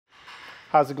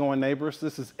How's it going, neighbors?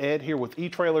 This is Ed here with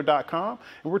etrailer.com,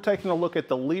 and we're taking a look at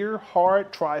the Leer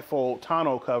Hard Tri-fold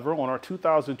Tonneau cover on our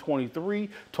 2023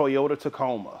 Toyota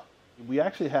Tacoma. We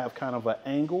actually have kind of an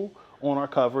angle on our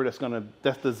cover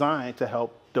that's designed to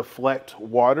help deflect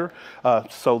water.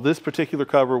 So this particular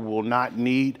cover will not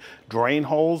need drain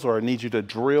holes or need you to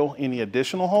drill any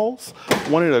additional holes.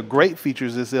 One of the great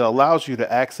features is it allows you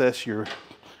to access your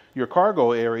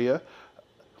cargo area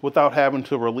without having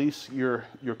to release your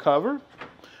cover.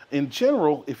 In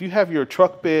general, if you have your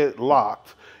truck bed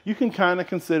locked, you can kind of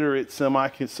consider it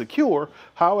semi-secure.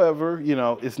 However, you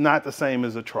know, it's not the same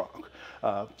as a truck.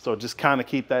 So just kind of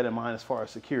keep that in mind as far as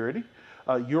security.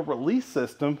 Your release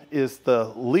system is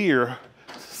the Leer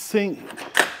Sync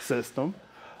System.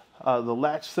 The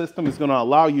latch system is going to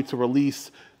allow you to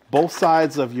release both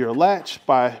sides of your latch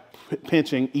by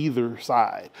pinching either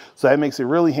side. So that makes it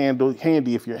really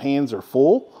handy if your hands are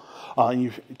full.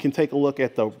 You can take a look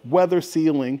at the weather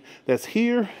sealing that's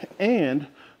here and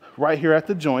right here at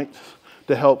the joint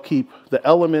to help keep the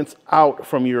elements out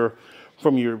from your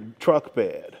truck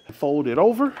bed. Fold it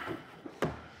over.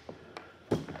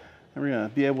 And we're gonna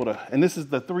be able to, and this is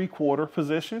the 3/4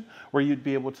 position where you'd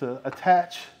be able to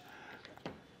attach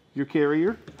your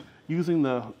carrier using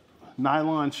the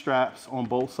nylon straps on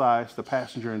both sides, the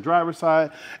passenger and driver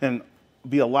side, and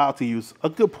be allowed to use a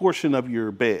good portion of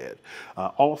your bed.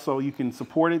 Also, you can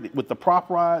support it with the prop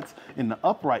rods in the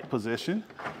upright position.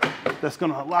 That's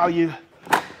going to allow you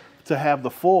to have the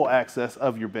full access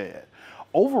of your bed.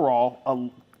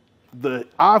 Overall, the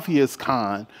obvious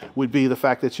con would be the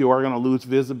fact that you are going to lose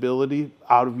visibility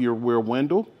out of your rear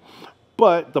window.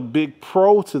 But the big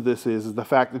pro to this is the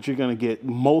fact that you're going to get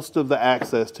most of the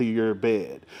access to your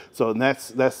bed. So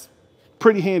that's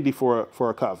pretty handy for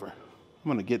a cover. I'm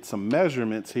going to get some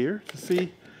measurements here to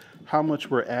see how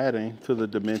much we're adding to the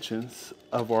dimensions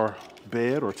of our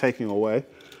bed or taking away.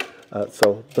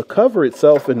 So the cover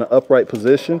itself in the upright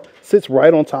position sits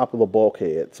right on top of the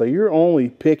bulkhead. So you're only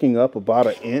picking up about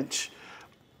an inch.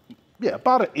 Yeah,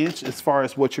 about an inch as far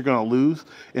as what you're going to lose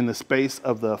in the space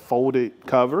of the folded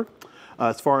cover.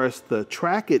 As far as the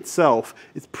track itself,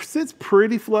 it sits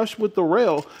pretty flush with the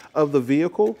rail of the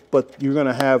vehicle, but you're going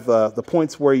to have the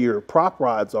points where your prop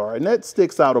rods are, and that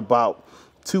sticks out about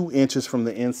 2 inches from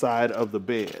the inside of the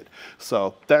bed.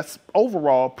 So that's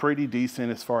overall pretty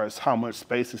decent as far as how much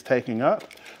space is taking up.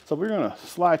 So we're going to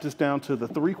slide this down to the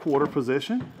 3/4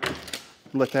 position,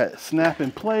 let that snap in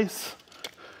place,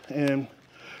 and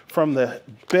from the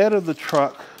bed of the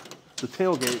truck, the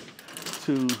tailgate,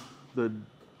 to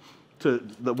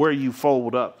where you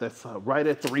fold up, that's right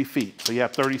at 3 feet. So you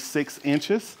have 36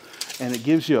 inches, and it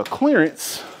gives you a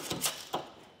clearance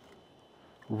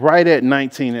right at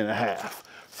 19.5.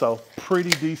 So pretty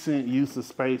decent use of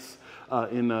space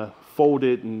in a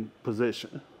folded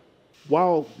position.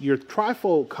 While your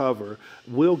tri-fold cover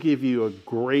will give you a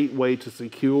great way to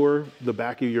secure the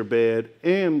back of your bed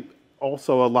and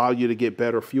also allow you to get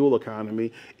better fuel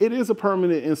economy, it is a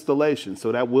permanent installation,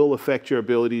 so that will affect your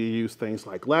ability to use things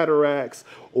like ladder racks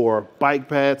or bike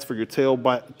pads for your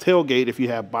tailgate if you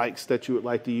have bikes that you would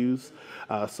like to use.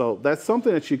 So that's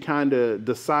something that you're kind of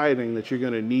deciding that you're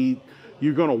going to need,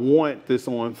 you're going to want this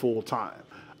on full time.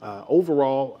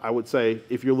 Overall, I would say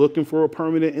if you're looking for a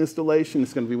permanent installation,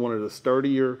 it's going to be one of the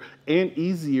sturdier and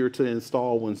easier to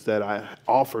install ones that I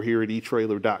offer here at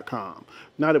etrailer.com.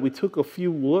 Now that we took a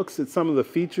few looks at some of the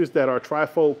features that our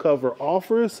tri-fold cover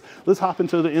offers, let's hop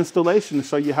into the installation and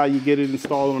show you how you get it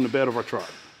installed on the bed of our truck.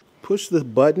 Push this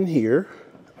button here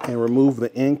and remove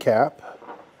the end cap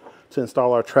to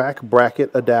install our track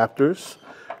bracket adapters.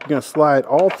 You're going to slide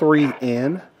all 3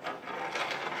 in.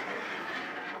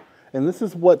 And this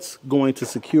is what's going to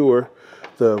secure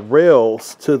the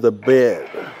rails to the bed.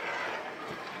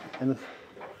 And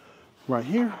right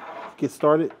here, get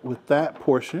started with that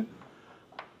portion.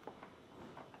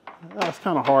 It's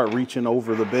kind of hard reaching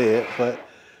over the bed, but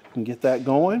you can get that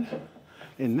going.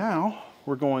 And now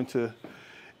we're going to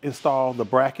install the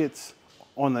brackets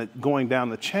going down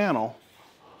the channel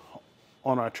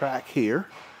on our track here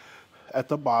at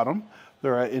the bottom.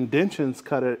 There are indentions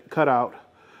cut out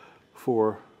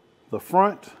for the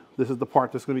front. This is the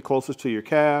part that's going to be closest to your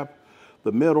cab,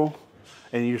 the middle,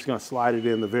 and you're just going to slide it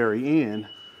in the very end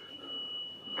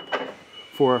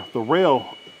for the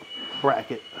rail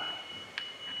bracket.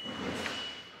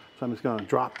 So I'm just going to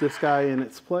drop this guy in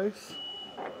its place.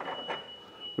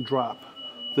 Drop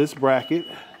this bracket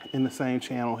in the same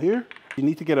channel here. You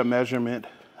need to get a measurement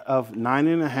of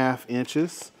 9.5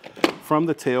 inches from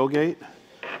the tailgate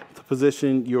to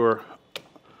position your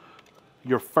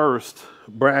first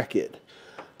bracket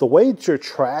The way that your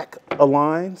track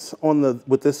aligns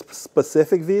with this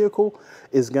specific vehicle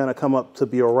is going to come up to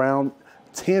be around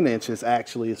 10 inches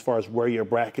actually, as far as where your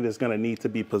bracket is going to need to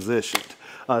be positioned.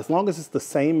 As long as it's the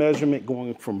same measurement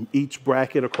going from each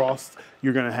bracket across,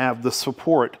 you're going to have the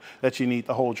support that you need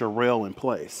to hold your rail in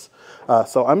place.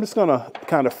 So I'm just going to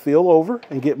kind of feel over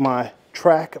and get my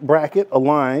track bracket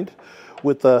aligned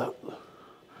with the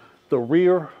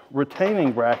rear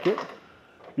retaining bracket.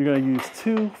 You're going to use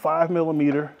 2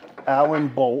 5mm Allen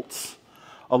bolts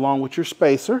along with your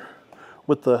spacer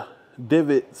with the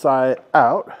divot side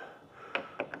out.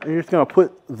 And you're just going to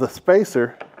put the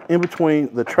spacer in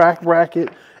between the track bracket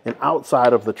and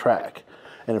outside of the track.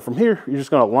 And from here, you're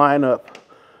just going to line up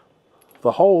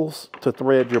the holes to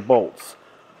thread your bolts.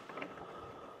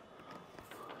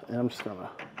 And I'm just going to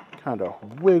kind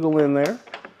of wiggle in there.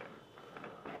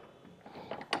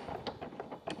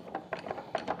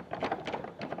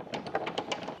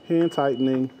 Hand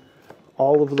tightening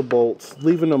all of the bolts,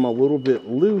 leaving them a little bit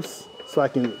loose so I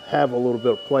can have a little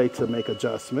bit of play to make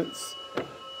adjustments.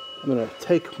 I'm going to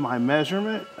take my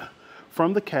measurement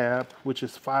from the cab, which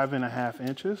is 5.5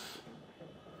 inches,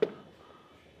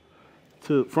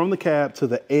 from the cab to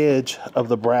the edge of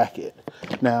the bracket.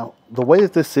 Now, the way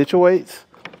that this situates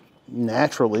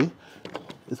naturally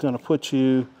is going to put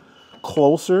you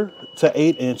closer to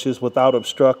 8 inches without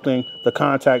obstructing the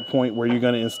contact point where you're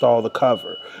going to install the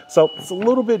cover. So it's a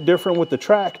little bit different with the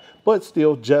track, but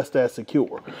still just as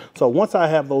secure. So once I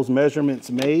have those measurements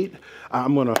made,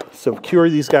 I'm going to secure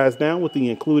these guys down with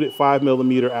the included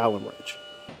 5mm Allen wrench.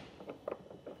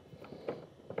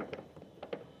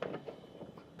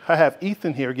 I have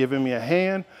Ethan here giving me a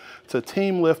hand to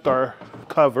team lift our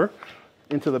cover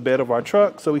into the bed of our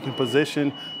truck so we can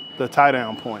position the tie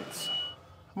down points.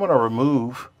 I'm going to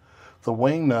remove the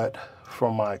wing nut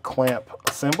from my clamp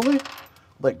assembly.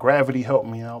 Let gravity help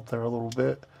me out there a little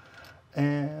bit.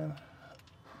 And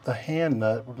the hand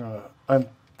nut, we're going to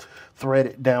unthread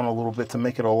it down a little bit to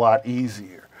make it a lot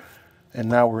easier. And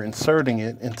now we're inserting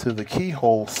it into the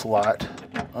keyhole slot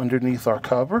underneath our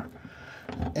cover.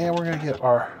 And we're going to get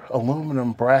our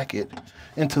aluminum bracket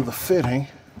into the fitting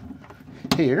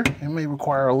here. It may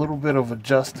require a little bit of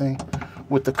adjusting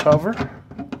with the cover.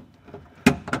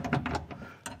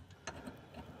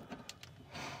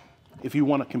 If you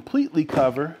want to completely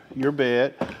cover your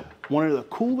bed, one of the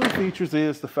cooler features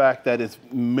is the fact that it's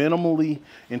minimally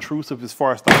intrusive as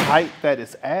far as the height that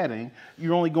it's adding.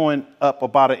 You're only going up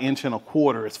about 1.25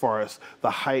 inches as far as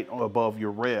the height above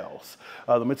your rails.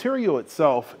 The material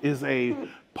itself is a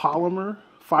polymer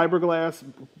fiberglass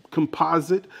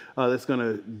composite that's going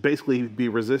to basically be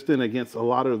resistant against a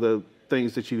lot of the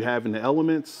things that you have in the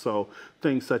elements, so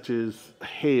things such as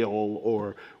hail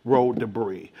or road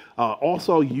debris.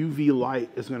 Also, UV light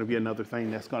is going to be another thing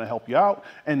that's going to help you out,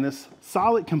 and this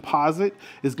solid composite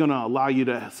is going to allow you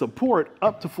to support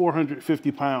up to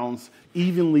 450 pounds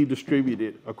evenly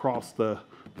distributed across the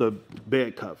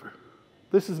bed cover.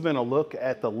 This has been a look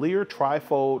at the Leer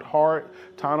Tri-fold Hard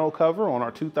Tonneau cover on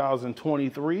our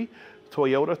 2023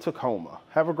 Toyota Tacoma.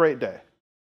 Have a great day.